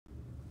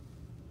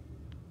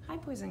Hi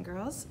boys and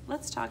girls,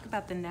 let's talk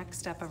about the next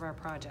step of our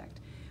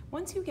project.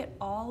 Once you get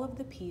all of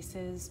the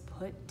pieces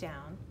put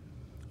down,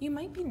 you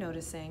might be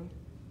noticing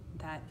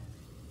that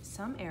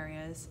some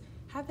areas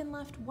have been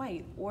left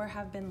white or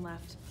have been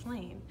left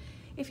plain.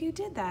 If you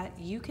did that,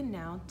 you can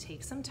now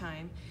take some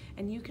time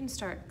and you can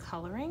start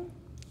coloring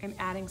and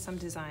adding some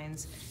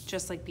designs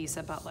just like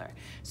Bisa Butler.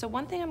 So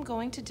one thing I'm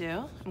going to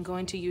do, I'm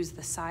going to use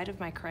the side of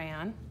my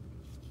crayon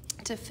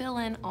to fill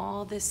in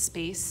all this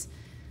space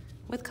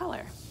with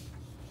color.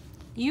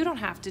 You don't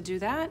have to do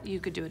that. You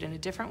could do it in a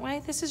different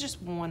way. This is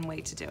just one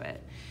way to do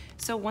it.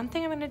 So one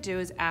thing I'm gonna do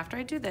is after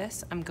I do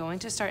this, I'm going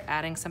to start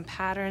adding some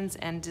patterns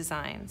and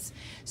designs.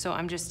 So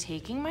I'm just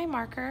taking my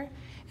marker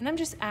and I'm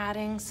just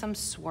adding some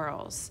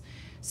swirls.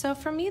 So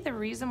for me, the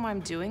reason why I'm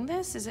doing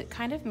this is it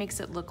kind of makes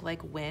it look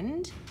like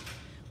wind,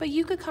 but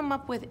you could come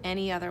up with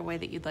any other way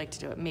that you'd like to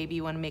do it. Maybe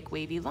you wanna make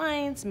wavy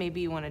lines, maybe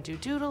you wanna do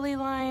doodly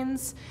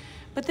lines,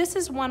 but this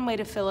is one way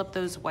to fill up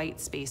those white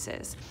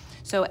spaces.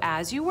 So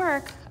as you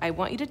work, I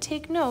want you to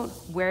take note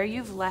where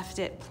you've left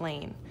it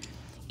plain.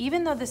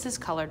 Even though this is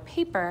colored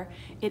paper,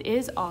 it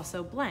is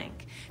also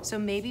blank. So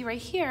maybe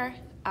right here,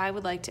 I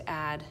would like to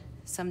add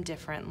some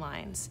different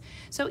lines.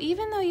 So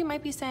even though you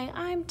might be saying,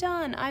 I'm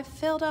done, I've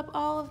filled up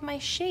all of my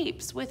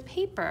shapes with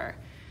paper,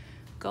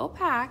 go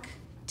back,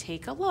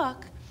 take a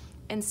look,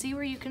 and see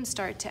where you can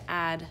start to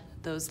add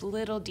those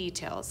little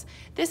details.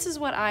 This is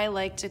what I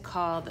like to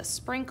call the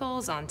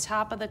sprinkles on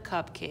top of the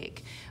cupcake,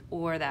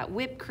 or that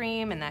whipped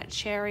cream and that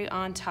cherry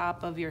on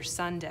top of your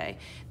sundae.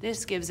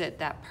 This gives it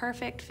that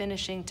perfect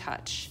finishing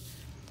touch.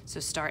 So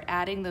start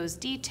adding those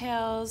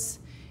details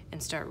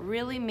and start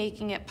really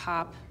making it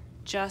pop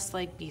just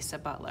like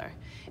Bisa Butler.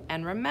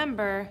 And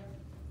remember,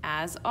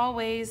 as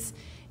always,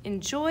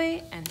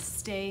 enjoy and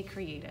stay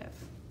creative.